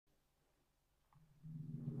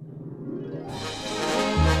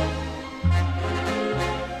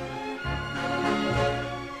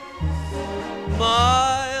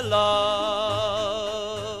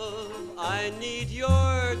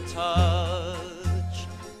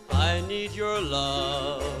I need your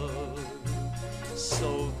love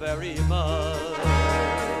so very much.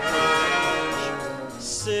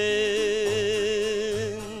 Since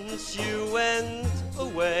you went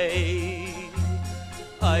away,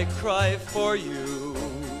 I cry for you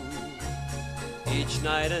each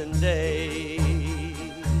night and day.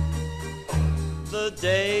 The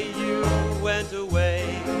day you went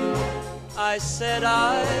away, I said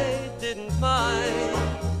I didn't mind.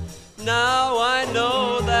 Now I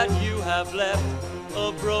know that you have left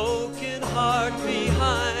a broken heart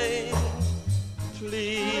behind.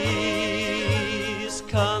 Please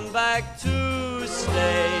come back to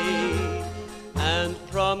stay and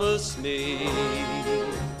promise me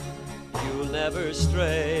you'll never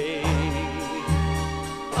stray.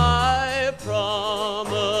 I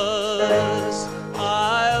promise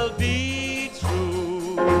I'll be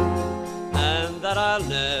true and that I'll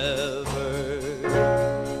never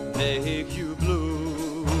make you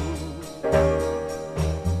blue.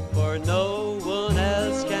 For no one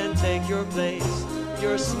else can take your place,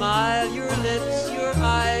 your smile, your lips, your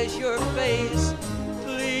eyes, your face.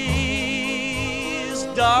 Please,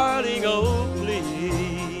 darling, oh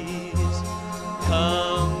please,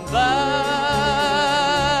 come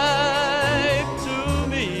back to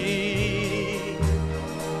me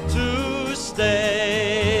to stay.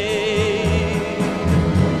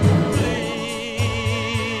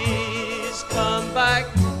 Please come back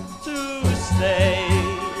to stay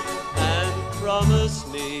and promise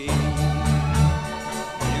me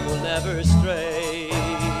you'll never stray.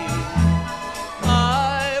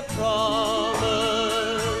 I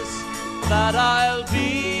promise that I'll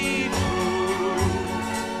be true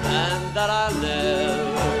and that I'll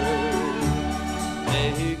never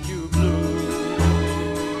make you blue.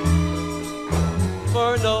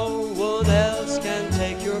 For no one else can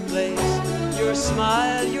take your place, your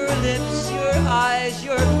smile, your lips, your eyes,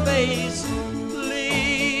 your face.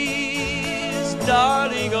 Please,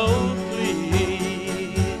 darling, oh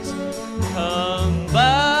please, come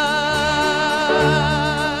back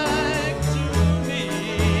to me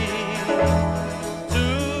to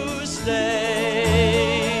stay.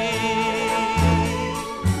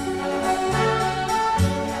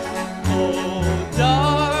 Oh,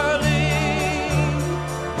 darling,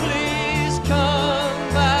 please come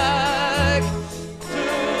back to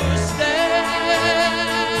stay.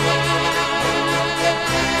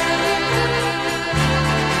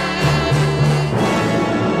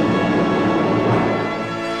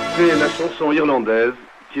 C'est la chanson irlandaise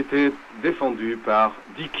qui était défendue par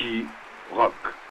Dickie Rock.